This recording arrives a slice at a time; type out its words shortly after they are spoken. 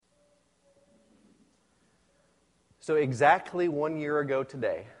So exactly 1 year ago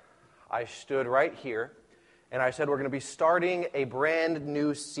today, I stood right here and I said we're going to be starting a brand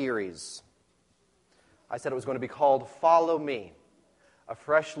new series. I said it was going to be called Follow Me, a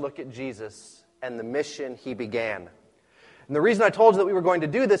fresh look at Jesus and the mission he began. And the reason I told you that we were going to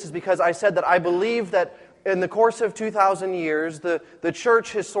do this is because I said that I believe that in the course of 2,000 years, the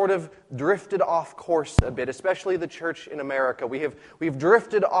church has sort of drifted off course a bit, especially the church in America. We've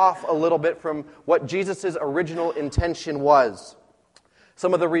drifted off a little bit from what Jesus' original intention was.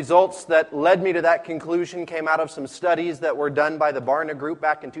 Some of the results that led me to that conclusion came out of some studies that were done by the Barna Group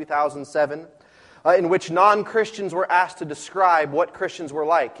back in 2007, in which non-Christians were asked to describe what Christians were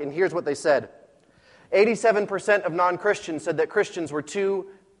like. And here's what they said. 87% of non-Christians said that Christians were too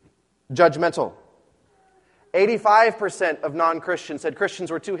judgmental. 85% of non-Christians said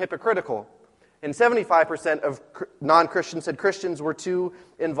Christians were too hypocritical. And 75% of non-Christians said Christians were too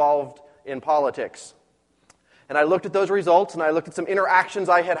involved in politics. And I looked at those results, and I looked at some interactions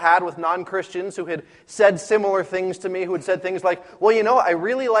I had had with non-Christians who had said similar things to me, who had said things like, well, you know, I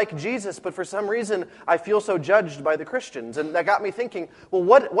really like Jesus, but for some reason I feel so judged by the Christians. And that got me thinking, well,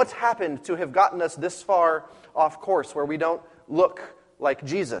 what's happened to have gotten us this far off course where we don't look like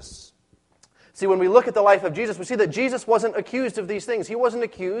Jesus? See, when we look at the life of Jesus, we see that Jesus wasn't accused of these things. He wasn't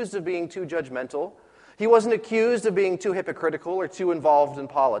accused of being too judgmental. He wasn't accused of being too hypocritical or too involved in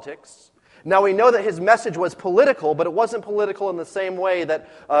politics. Now, we know that his message was political, but it wasn't political in the same way that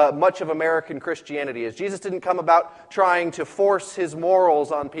much of American Christianity is. Jesus didn't come about trying to force his morals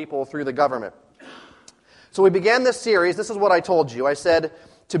on people through the government. So we began this series. This is what I told you. I said,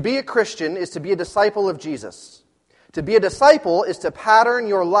 to be a Christian is to be a disciple of Jesus. To be a disciple is to pattern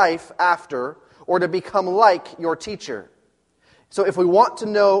your life after or to become like your teacher. So if we want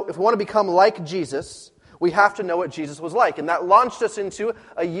to become like Jesus, we have to know what Jesus was like. And that launched us into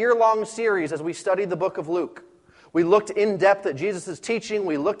a year-long series as we studied the book of Luke. We looked in depth at Jesus' teaching.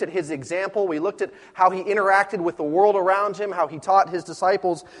 We looked at his example. We looked at how he interacted with the world around him, how he taught his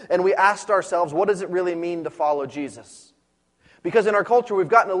disciples. And we asked ourselves, what does it really mean to follow Jesus? Because in our culture, we've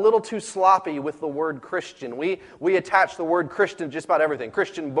gotten a little too sloppy with the word Christian. We attach the word Christian to just about everything.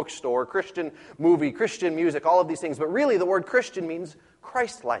 Christian bookstore, Christian movie, Christian music, all of these things. But really, the word Christian means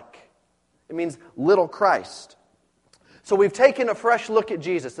Christ-like. It means little Christ. So we've taken a fresh look at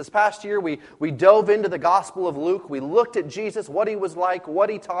Jesus. This past year, we dove into the Gospel of Luke. We looked at Jesus, what he was like, what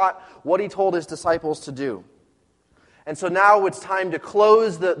he taught, what he told his disciples to do. And so now it's time to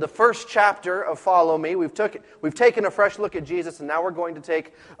close the first chapter of Follow Me. We've taken a fresh look at Jesus, and now we're going to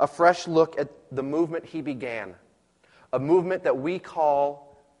take a fresh look at the movement he began. A movement that we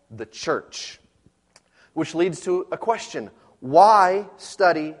call the church. Which leads to a question. Why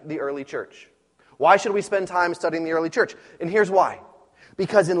study the early church? Why should we spend time studying the early church? And here's why.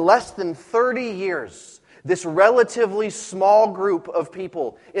 Because in less than 30 years, this relatively small group of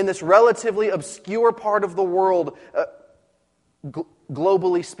people in this relatively obscure part of the world,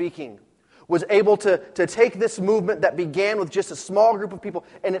 globally speaking, was able to take this movement that began with just a small group of people,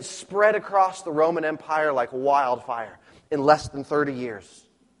 and it spread across the Roman Empire like wildfire in less than 30 years.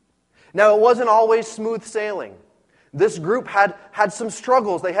 Now, it wasn't always smooth sailing. This group had some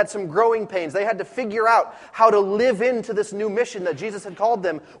struggles. They had some growing pains. They had to figure out how to live into this new mission that Jesus had called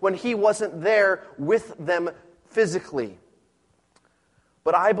them when he wasn't there with them physically.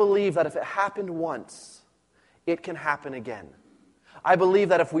 But I believe that if it happened once, it can happen again. I believe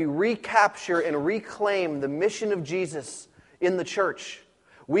that if we recapture and reclaim the mission of Jesus in the church,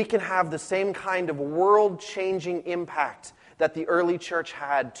 we can have the same kind of world-changing impact that the early church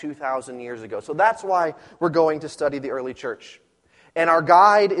had 2,000 years ago. So that's why we're going to study the early church. And our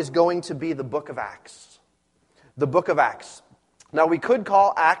guide is going to be the book of Acts. The book of Acts. Now, we could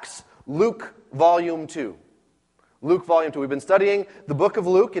call Acts Luke Volume 2. Luke Volume 2. We've been studying the book of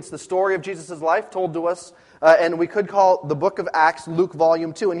Luke. It's the story of Jesus' life told to us. And we could call the book of Acts Luke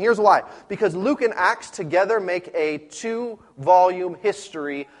Volume 2. And here's why. Because Luke and Acts together make a 2-volume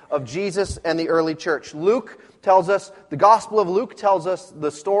history of Jesus and the early church. Luke tells us, the Gospel of Luke tells us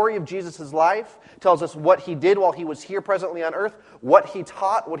the story of Jesus' life, tells us what he did while he was here presently on earth, what he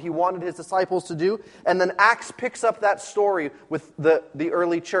taught, what he wanted his disciples to do, and then Acts picks up that story with the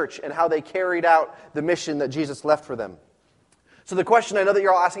early church and how they carried out the mission that Jesus left for them. So the question I know that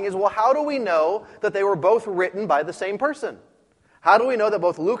you're all asking is, well, how do we know that they were both written by the same person? How do we know that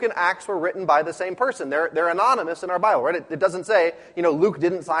both Luke and Acts were written by the same person? They're anonymous in our Bible, right? It doesn't say, Luke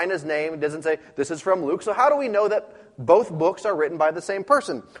didn't sign his name. It doesn't say, this is from Luke. So how do we know that both books are written by the same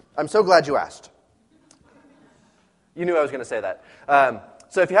person? I'm so glad you asked. You knew I was going to say that.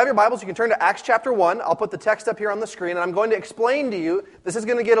 So if you have your Bibles, you can turn to Acts chapter 1. I'll put the text up here on the screen, and I'm going to explain to you. This is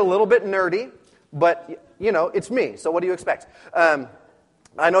going to get a little bit nerdy, but, it's me, so what do you expect?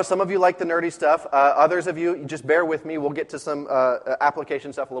 I know some of you like the nerdy stuff. Others of you, just bear with me. We'll get to some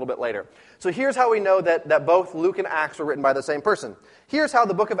application stuff a little bit later. So here's how we know that both Luke and Acts were written by the same person. Here's how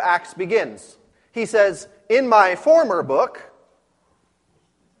the book of Acts begins. He says, in my former book.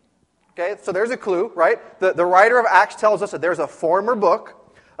 Okay, so there's a clue, right? The writer of Acts tells us that there's a former book.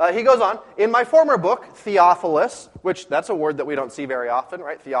 He goes on, in my former book, Theophilus, which that's a word that we don't see very often,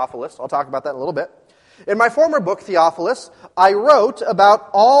 right? Theophilus. I'll talk about that in a little bit. In my former book, Theophilus, I wrote about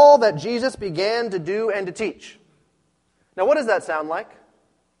all that Jesus began to do and to teach. Now, what does that sound like?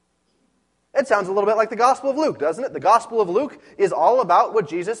 It sounds a little bit like the Gospel of Luke, doesn't it? The Gospel of Luke is all about what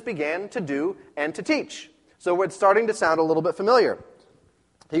Jesus began to do and to teach. So it's starting to sound a little bit familiar.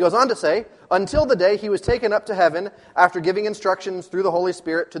 He goes on to say, until the day he was taken up to heaven after giving instructions through the Holy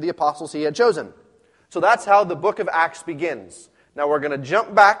Spirit to the apostles he had chosen. So that's how the book of Acts begins. Now we're going to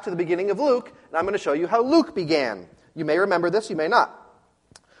jump back to the beginning of Luke, and I'm going to show you how Luke began. You may remember this, you may not.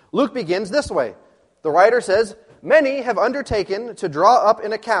 Luke begins this way. The writer says, many have undertaken to draw up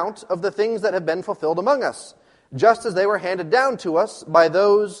an account of the things that have been fulfilled among us, just as they were handed down to us by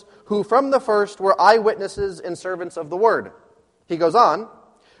those who from the first were eyewitnesses and servants of the word. He goes on,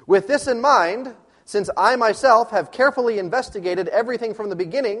 with this in mind, since I myself have carefully investigated everything from the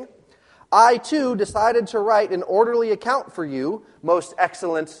beginning, I too decided to write an orderly account for you, most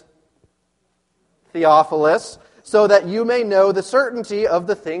excellent Theophilus, so that you may know the certainty of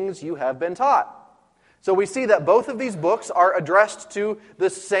the things you have been taught. So we see that both of these books are addressed to the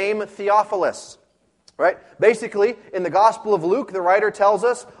same Theophilus, right? Basically, in the Gospel of Luke, the writer tells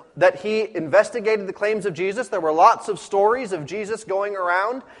us that he investigated the claims of Jesus. There were lots of stories of Jesus going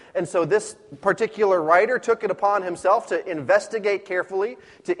around, and so this particular writer took it upon himself to investigate carefully,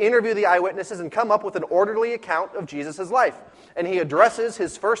 to interview the eyewitnesses, and come up with an orderly account of Jesus' life. And he addresses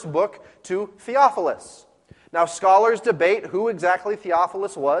his first book to Theophilus. Now, scholars debate who exactly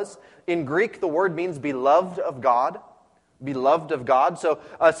Theophilus was. In Greek, the word means beloved of God. Beloved of God. So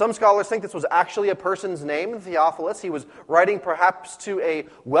some scholars think this was actually a person's name, Theophilus. He was writing perhaps to a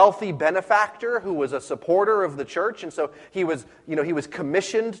wealthy benefactor who was a supporter of the church, and so he was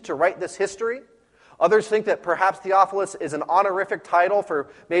commissioned to write this history. Others think that perhaps Theophilus is an honorific title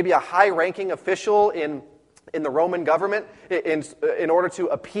for maybe a high-ranking official in the Roman government in order to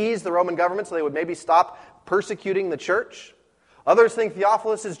appease the Roman government so they would maybe stop persecuting the church. Others think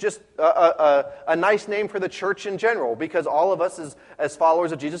Theophilus is just a nice name for the church in general, because all of us as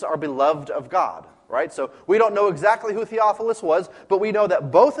followers of Jesus are beloved of God, right? So we don't know exactly who Theophilus was, but we know that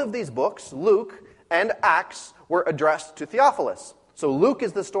both of these books, Luke and Acts, were addressed to Theophilus. So Luke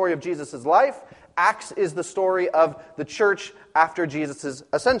is the story of Jesus' life. Acts is the story of the church after Jesus'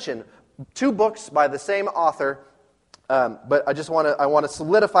 ascension. Two books by the same author, but I want to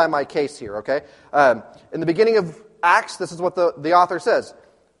solidify my case here, okay? In the beginning of Acts, this is what the author says.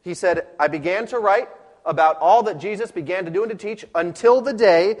 He said, I began to write about all that Jesus began to do and to teach until the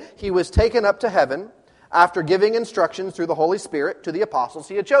day he was taken up to heaven after giving instructions through the Holy Spirit to the apostles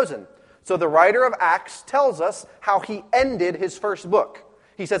he had chosen. So the writer of Acts tells us how he ended his first book.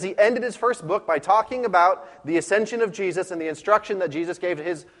 He says he ended his first book by talking about the ascension of Jesus and the instruction that Jesus gave to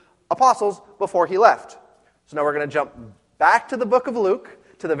his apostles before he left. So now we're going to jump back to the book of Luke,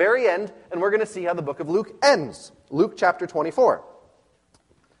 to the very end, and we're going to see how the book of Luke ends. Luke chapter 24.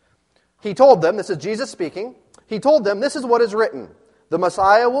 He told them, this is Jesus speaking, he told them, this is what is written. The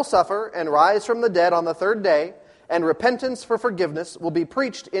Messiah will suffer and rise from the dead on the third day, and repentance for forgiveness will be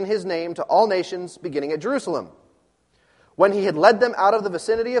preached in his name to all nations, beginning at Jerusalem. When he had led them out of the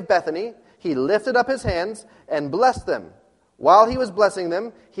vicinity of Bethany, he lifted up his hands and blessed them. While he was blessing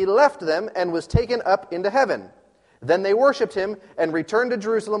them, he left them and was taken up into heaven. Then they worshipped him and returned to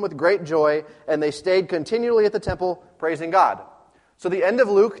Jerusalem with great joy, and they stayed continually at the temple, praising God. So the end of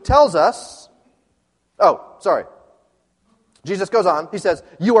Luke tells us, Jesus goes on, he says,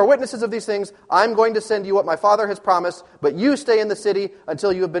 you are witnesses of these things, I'm going to send you what my Father has promised, but you stay in the city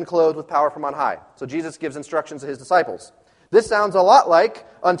until you have been clothed with power from on high. So Jesus gives instructions to his disciples. This sounds a lot like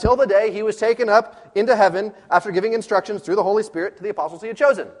until the day he was taken up into heaven after giving instructions through the Holy Spirit to the apostles he had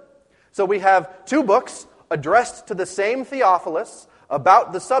chosen. So we have two books addressed to the same Theophilus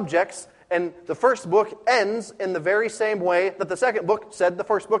about the subjects, and the first book ends in the very same way that the second book said the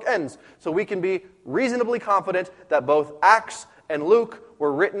first book ends. So we can be reasonably confident that both Acts and Luke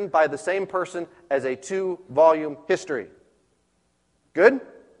were written by the same person as a 2-volume history. Good?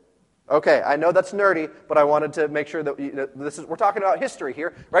 Okay, I know that's nerdy, but I wanted to make sure that we're talking about history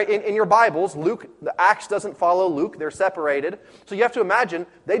here, right? In your Bibles, the Acts doesn't follow Luke; they're separated. So you have to imagine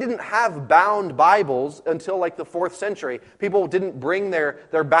they didn't have bound Bibles until like the 4th century. People didn't bring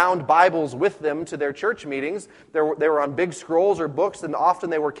their bound Bibles with them to their church meetings. They were on big scrolls or books, and often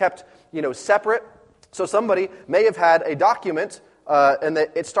they were kept, separate. So somebody may have had a document. And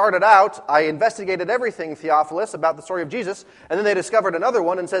it started out, I investigated everything, Theophilus, about the story of Jesus, and then they discovered another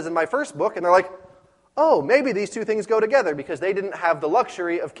one and says, in my first book, and they're like, oh, maybe these two things go together, because they didn't have the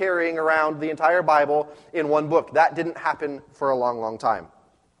luxury of carrying around the entire Bible in one book. That didn't happen for a long, long time.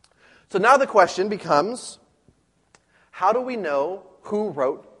 So now the question becomes, how do we know who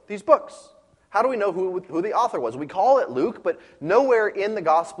wrote these books? How do we know who the author was? We call it Luke, but nowhere in the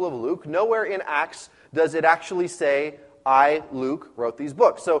Gospel of Luke, nowhere in Acts, does it actually say, I, Luke, wrote these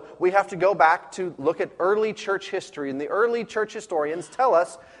books. So we have to go back to look at early church history, and the early church historians tell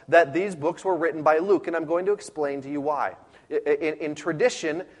us that these books were written by Luke, and I'm going to explain to you why. In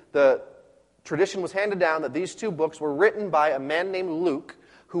tradition, the tradition was handed down that these two books were written by a man named Luke,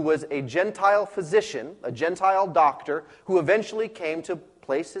 who was a Gentile physician, a Gentile doctor, who eventually came to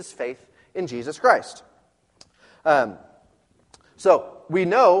place his faith in Jesus Christ. So we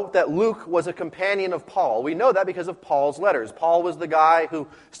know that Luke was a companion of Paul. We know that because of Paul's letters. Paul was the guy who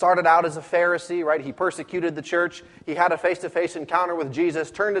started out as a Pharisee, right? He persecuted the church. He had a face-to-face encounter with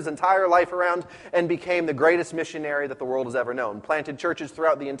Jesus, turned his entire life around, and became the greatest missionary that the world has ever known. Planted churches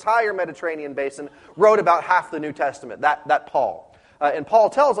throughout the entire Mediterranean basin, wrote about half the New Testament, that Paul. And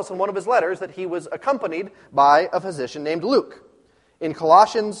Paul tells us in one of his letters that he was accompanied by a physician named Luke. In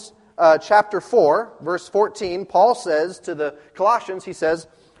Colossians chapter 4, verse 14, Paul says to the Colossians, he says,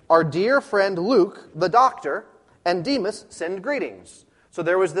 our dear friend Luke, the doctor, and Demas send greetings. So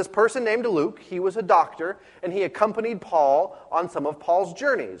there was this person named Luke. He was a doctor, and he accompanied Paul on some of Paul's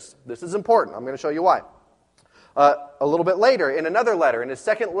journeys. This is important. I'm going to show you why. A little bit later, in another letter, in his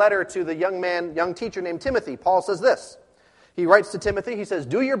second letter to the young teacher named Timothy, Paul says this. He writes to Timothy, he says,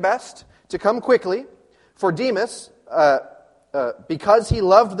 do your best to come quickly, for Demas, because he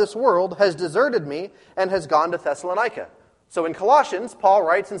loved this world, has deserted me and has gone to Thessalonica. So in Colossians, Paul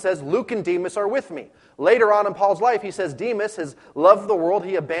writes and says, Luke and Demas are with me. Later on in Paul's life, he says Demas has loved the world,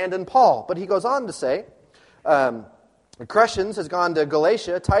 he abandoned Paul. But he goes on to say, Crescens has gone to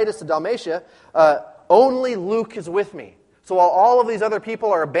Galatia, Titus to Dalmatia, only Luke is with me. So while all of these other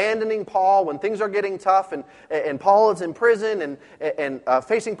people are abandoning Paul when things are getting tough and Paul is in prison and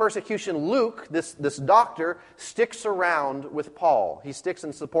facing persecution, Luke, this doctor, sticks around with Paul. He sticks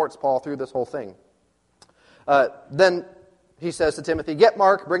and supports Paul through this whole thing. Then he says to Timothy, get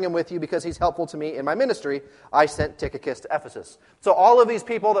Mark, bring him with you because he's helpful to me in my ministry. I sent Tychicus to Ephesus. So all of these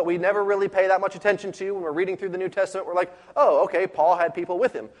people that we never really pay that much attention to when we're reading through the New Testament, we're like, oh, okay, Paul had people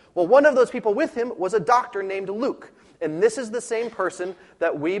with him. Well, one of those people with him was a doctor named Luke. And this is the same person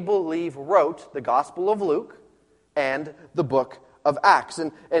that we believe wrote the Gospel of Luke and the book of Acts.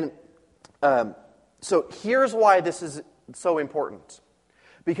 So here's why this is so important.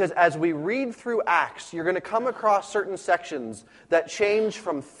 Because as we read through Acts, you're going to come across certain sections that change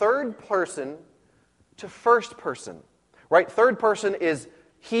from third person to first person. Right? Third person is,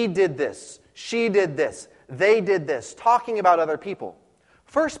 he did this, she did this, they did this, talking about other people.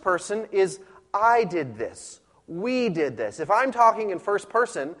 First person is, I did this. We did this. If I'm talking in first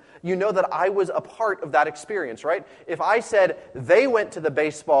person, you know that I was a part of that experience, right? If I said they went to the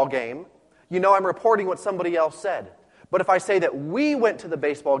baseball game, you know I'm reporting what somebody else said. But if I say that we went to the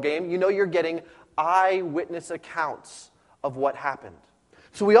baseball game, you know you're getting eyewitness accounts of what happened.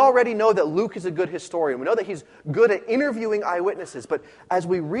 So we already know that Luke is a good historian. We know that he's good at interviewing eyewitnesses. But as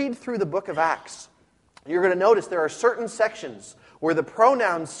we read through the book of Acts, you're going to notice there are certain sections where the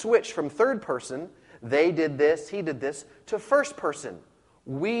pronouns switch from third person, they did this, he did this, to first person,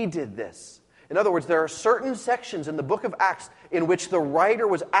 we did this. In other words, there are certain sections in the book of Acts in which the writer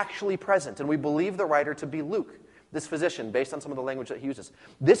was actually present, and we believe the writer to be Luke, this physician, based on some of the language that he uses.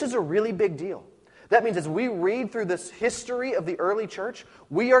 This is a really big deal. That means as we read through this history of the early church,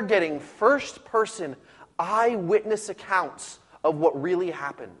 we are getting first-person eyewitness accounts of what really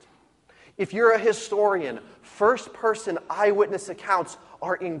happened. If you're a historian, first-person eyewitness accounts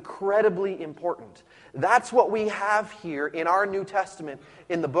are incredibly important. That's what we have here in our New Testament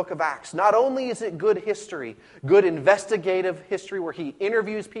in the book of Acts. Not only is it good history, good investigative history where he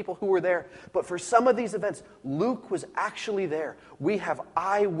interviews people who were there, but for some of these events, Luke was actually there. We have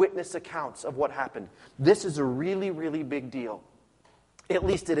eyewitness accounts of what happened. This is a really, really big deal. At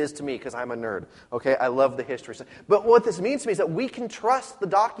least it is to me because I'm a nerd. Okay, I love the history. But what this means to me is that we can trust the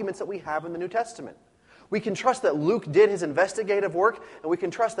documents that we have in the New Testament. We can trust that Luke did his investigative work, and we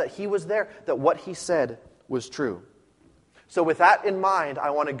can trust that he was there, that what he said was true. So with that in mind, I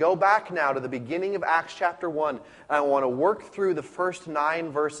want to go back now to the beginning of Acts chapter 1, and I want to work through the first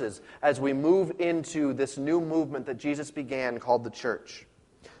 9 verses as we move into this new movement that Jesus began called the church.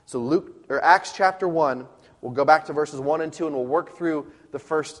 So Acts chapter 1, we'll go back to verses 1 and 2, and we'll work through the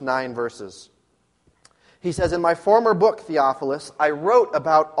first 9 verses. He says, "In my former book, Theophilus, I wrote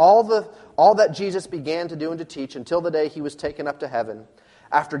about all that Jesus began to do and to teach until the day he was taken up to heaven,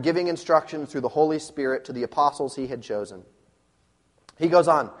 after giving instructions through the Holy Spirit to the apostles he had chosen." He goes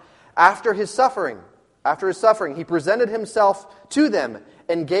on, After his suffering, he presented himself to them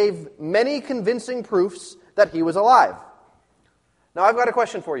and gave many convincing proofs that he was alive. Now I've got a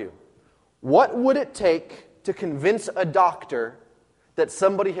question for you. What would it take to convince a doctor that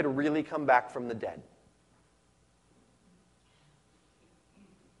somebody had really come back from the dead?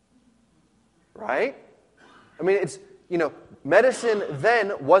 Right? I mean, medicine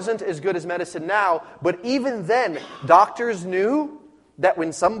then wasn't as good as medicine now, but even then, doctors knew that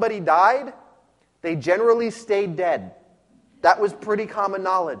when somebody died, they generally stayed dead. That was pretty common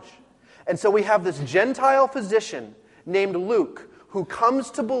knowledge. And so we have this Gentile physician named Luke who comes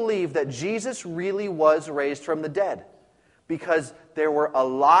to believe that Jesus really was raised from the dead, because there were a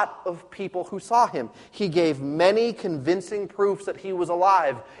lot of people who saw him. He gave many convincing proofs that he was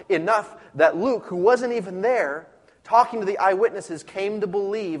alive, enough that Luke, who wasn't even there, talking to the eyewitnesses, came to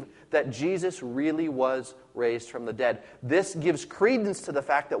believe that Jesus really was raised from the dead. This gives credence to the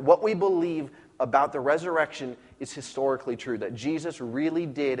fact that what we believe about the resurrection is historically true, that Jesus really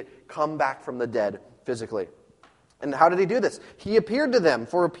did come back from the dead physically. And how did he do this? He appeared to them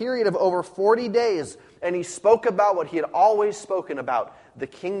for a period of over 40 days, and he spoke about what he had always spoken about, the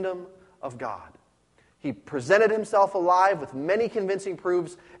kingdom of God. He presented himself alive with many convincing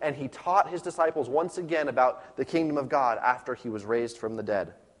proofs, and he taught his disciples once again about the kingdom of God after he was raised from the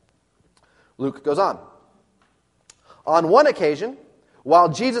dead. Luke goes on. On one occasion, while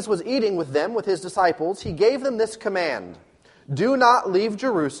Jesus was eating with them, with his disciples, he gave them this command: "Do not leave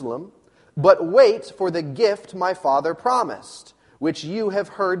Jerusalem, but wait for the gift my Father promised, which you have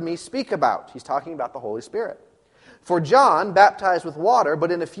heard me speak about." He's talking about the Holy Spirit. "For John baptized with water,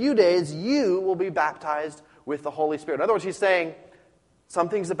 but in a few days you will be baptized with the Holy Spirit." In other words, he's saying,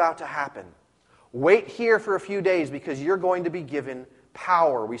 something's about to happen. Wait here for a few days because you're going to be given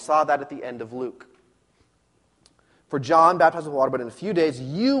power. We saw that at the end of Luke. "For John baptized with water, but in a few days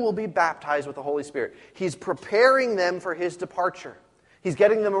you will be baptized with the Holy Spirit." He's preparing them for his departure. He's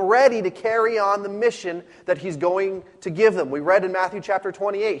getting them ready to carry on the mission that he's going to give them. We read in Matthew chapter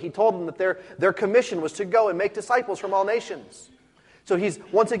 28, he told them that their commission was to go and make disciples from all nations. So he's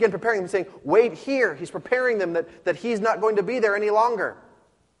once again preparing them, saying, wait here. He's preparing them that he's not going to be there any longer.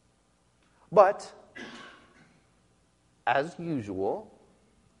 But, as usual,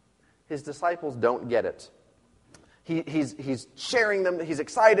 his disciples don't get it. He's sharing them. He's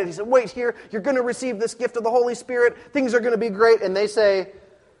excited. He said, wait here. You're going to receive this gift of the Holy Spirit. Things are going to be great. And they say,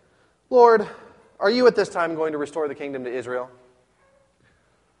 "Lord, are you at this time going to restore the kingdom to Israel?"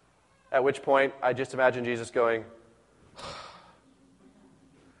 At which point, I just imagine Jesus going,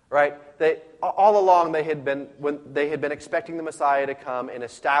 right? All along they had been expecting the Messiah to come and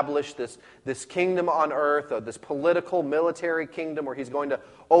establish this kingdom on earth, this political military kingdom where he's going to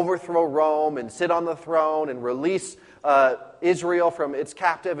overthrow Rome and sit on the throne and release Israel from its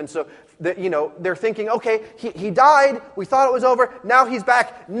captive. And so they're thinking, okay, he died, we thought it was over, now he's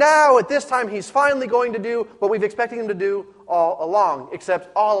back. Now at this time he's finally going to do what we've expected him to do all along, except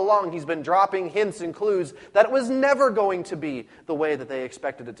all along he's been dropping hints and clues that it was never going to be the way that they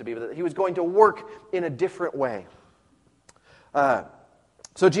expected it to be, but that he was going to work in a different way.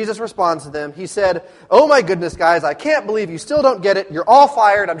 So Jesus responds to them. He said, "Oh my goodness, guys, I can't believe you still don't get it. You're all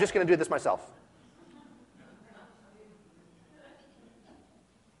fired. I'm just going to do this myself."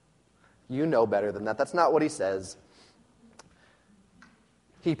 You know better than that. That's not what he says.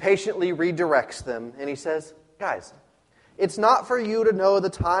 He patiently redirects them, and he says, "Guys, it's not for you to know the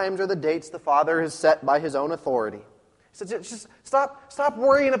times or the dates the Father has set by his own authority." He says, just stop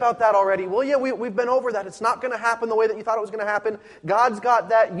worrying about that already, will you? We've been over that. It's not going to happen the way that you thought it was going to happen. God's got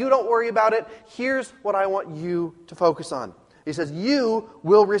that. You don't worry about it. Here's what I want you to focus on. He says, "You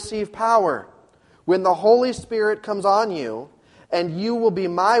will receive power when the Holy Spirit comes on you, and you will be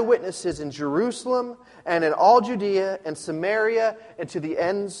my witnesses in Jerusalem and in all Judea and Samaria and to the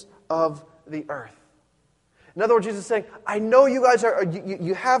ends of the earth." In other words, Jesus is saying, I know you guys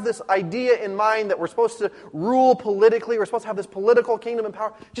you have this idea in mind that we're supposed to rule politically, we're supposed to have this political kingdom and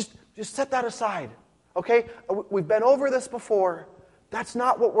power. Just set that aside, okay? We've been over this before. That's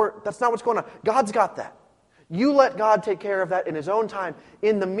not what's going on. God's got that. You let God take care of that in His own time.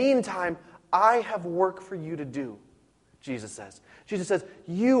 In the meantime, I have work for you to do, Jesus says. Jesus says,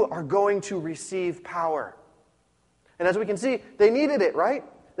 you are going to receive power. And as we can see, they needed it, right?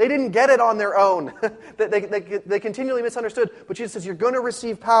 They didn't get it on their own. They continually misunderstood. But Jesus says, you're going to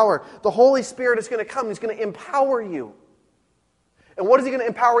receive power. The Holy Spirit is going to come. He's going to empower you. And what is He going to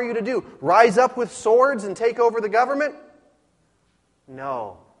empower you to do? Rise up with swords and take over the government?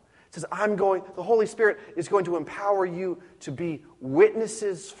 No. It says, the Holy Spirit is going to empower you to be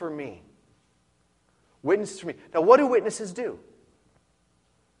witnesses for me. Witnesses for me. Now, what do witnesses do?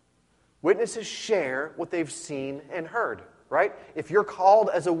 Witnesses share what they've seen and heard, right? If you're called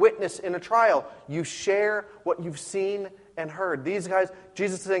as a witness in a trial, you share what you've seen and heard. These guys,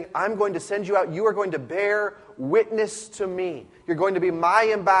 Jesus is saying, I'm going to send you out. You are going to bear witness to me. You're going to be my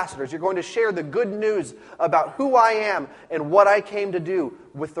ambassadors. You're going to share the good news about who I am and what I came to do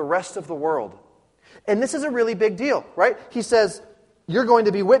with the rest of the world. And this is a really big deal, right? He says, you're going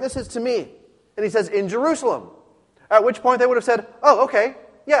to be witnesses to me. And he says, in Jerusalem. At which point they would have said, oh, okay,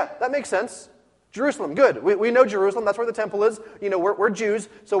 yeah, that makes sense. Jerusalem, good. We know Jerusalem. That's where the temple is. We're Jews,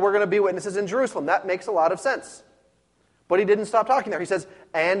 so we're going to be witnesses in Jerusalem. That makes a lot of sense. But he didn't stop talking there. He says,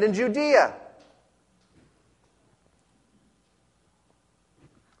 and in Judea.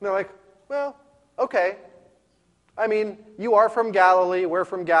 And they're like, well, okay. I mean, you are from Galilee. We're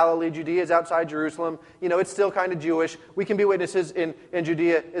from Galilee. Judea is outside Jerusalem. It's still kind of Jewish. We can be witnesses in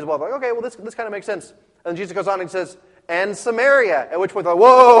Judea as well. Like, okay, well, this kind of makes sense. And Jesus goes on and says, and Samaria. At which point they're like,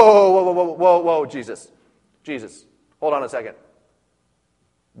 whoa, Jesus, hold on a second.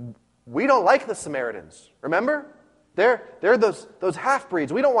 We don't like the Samaritans, remember? They're those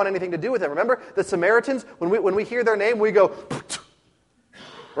half-breeds. We don't want anything to do with them. Remember, the Samaritans, when we hear their name, we go,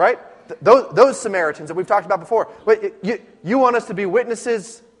 right? Those Samaritans that we've talked about before. Wait, you want us to be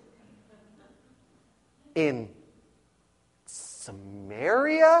witnesses in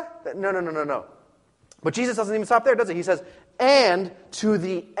Samaria? No. But Jesus doesn't even stop there, does he? He says, and to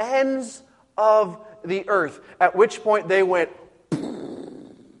the ends of the earth. At which point they went,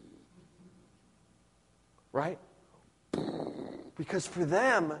 right? Because for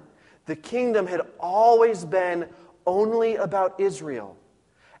them, the kingdom had always been only about Israel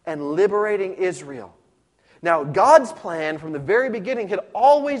and liberating Israel. Now, God's plan from the very beginning had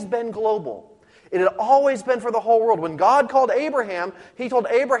always been global. It had always been for the whole world. When God called Abraham, He told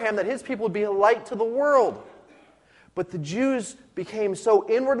Abraham that his people would be a light to the world. But the Jews became so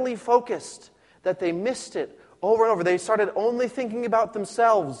inwardly focused that they missed it over and over. They started only thinking about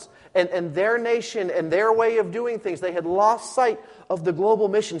themselves and their nation and their way of doing things. They had lost sight of the global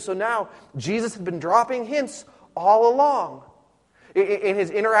mission. So now, Jesus had been dropping hints all along. In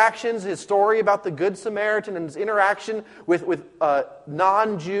his interactions, his story about the Good Samaritan and his interaction with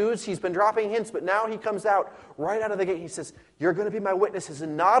non-Jews, he's been dropping hints, but now he comes out right out of the gate. He says, you're going to be my witnesses,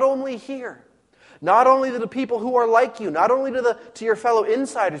 and not only here, not only to the people who are like you, not only to your fellow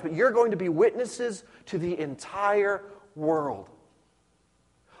insiders, but you're going to be witnesses to the entire world.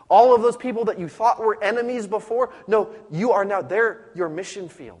 All of those people that you thought were enemies before, no, you are now, they're your mission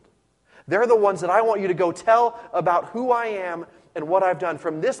field. They're the ones that I want you to go tell about who I am and what I've done.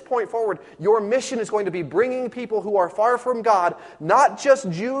 From this point forward, your mission is going to be bringing people who are far from God, not just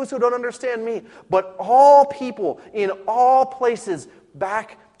Jews who don't understand me, but all people in all places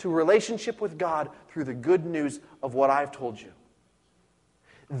back to relationship with God through the good news of what I've told you.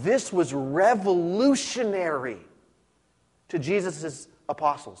 This was revolutionary to Jesus'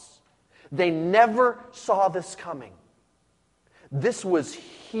 apostles. They never saw this coming. This was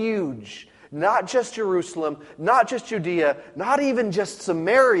huge. Not just Jerusalem, not just Judea, not even just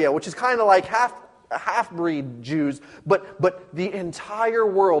Samaria, which is kind of like half-breed Jews, but the entire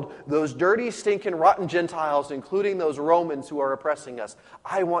world, those dirty, stinking, rotten Gentiles, including those Romans who are oppressing us.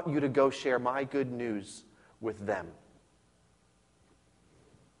 I want you to go share my good news with them.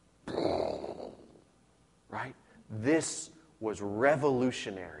 Right? This was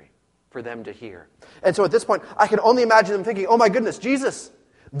revolutionary for them to hear. And so at this point, I can only imagine them thinking, oh my goodness, Jesus,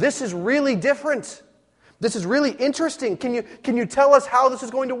 this is really different. This is really interesting. Can you tell us how this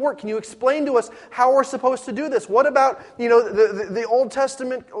is going to work? Can you explain to us how we're supposed to do this? What about, the Old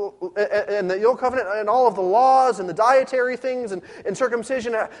Testament and the Old Covenant and all of the laws and the dietary things and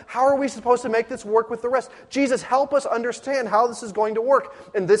circumcision? How are we supposed to make this work with the rest? Jesus, help us understand how this is going to work.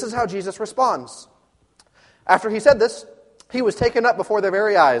 And this is how Jesus responds. After he said this, he was taken up before their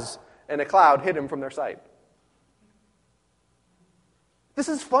very eyes, and a cloud hid him from their sight. This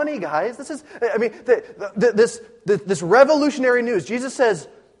is funny, guys. This revolutionary news. Jesus says,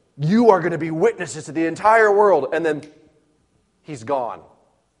 you are going to be witnesses to the entire world. And then he's gone.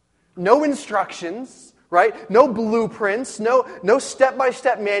 No instructions, right? No blueprints, no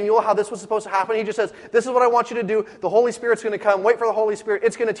step-by-step manual how this was supposed to happen. He just says, this is what I want you to do. The Holy Spirit's going to come. Wait for the Holy Spirit.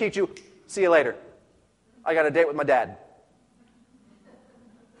 It's going to teach you. See you later. I got a date with my dad.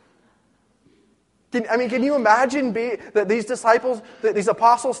 Can you imagine that these disciples, these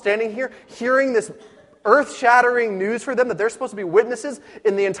apostles standing here, hearing this earth-shattering news for them that they're supposed to be witnesses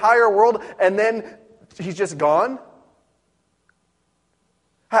in the entire world, and then he's just gone?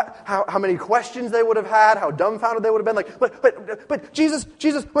 How many questions they would have had, how dumbfounded they would have been, like, but Jesus,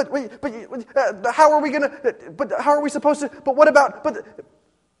 how are we going to, but how are we supposed to, but what about, and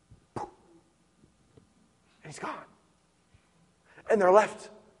he's gone. And they're left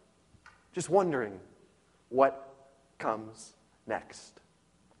just wondering what comes next.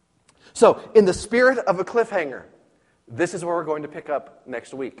 So, in the spirit of a cliffhanger, this is where we're going to pick up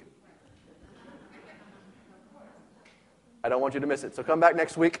next week. I don't want you to miss it. So come back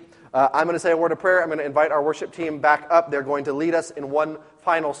next week. I'm going to say a word of prayer. I'm going to invite our worship team back up. They're going to lead us in one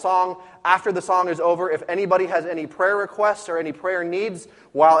final song. After the song is over, if anybody has any prayer requests or any prayer needs,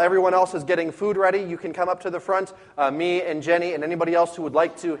 while everyone else is getting food ready, you can come up to the front. Me and Jenny and anybody else who would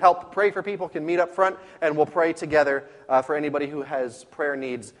like to help pray for people can meet up front, and we'll pray together for anybody who has prayer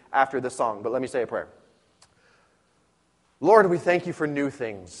needs after the song. But let me say a prayer. Lord, we thank you for new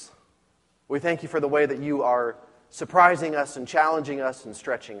things. We thank you for the way that you are surprising us and challenging us and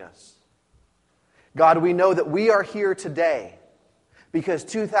stretching us. God, we know that we are here today because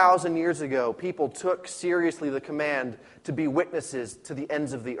 2,000 years ago, people took seriously the command to be witnesses to the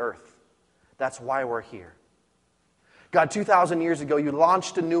ends of the earth. That's why we're here. God, 2,000 years ago, you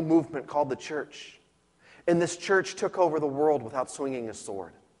launched a new movement called the church. And this church took over the world without swinging a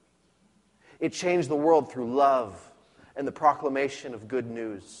sword. It changed the world through love and the proclamation of good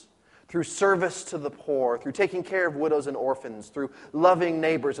news, through service to the poor, through taking care of widows and orphans, through loving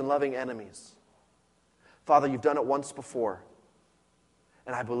neighbors and loving enemies. Father, you've done it once before,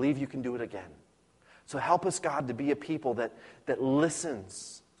 and I believe you can do it again. So help us, God, to be a people that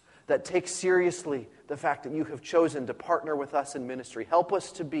listens, that takes seriously the fact that you have chosen to partner with us in ministry. Help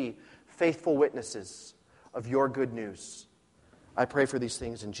us to be faithful witnesses of your good news. I pray for these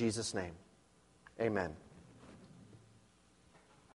things in Jesus' name. Amen.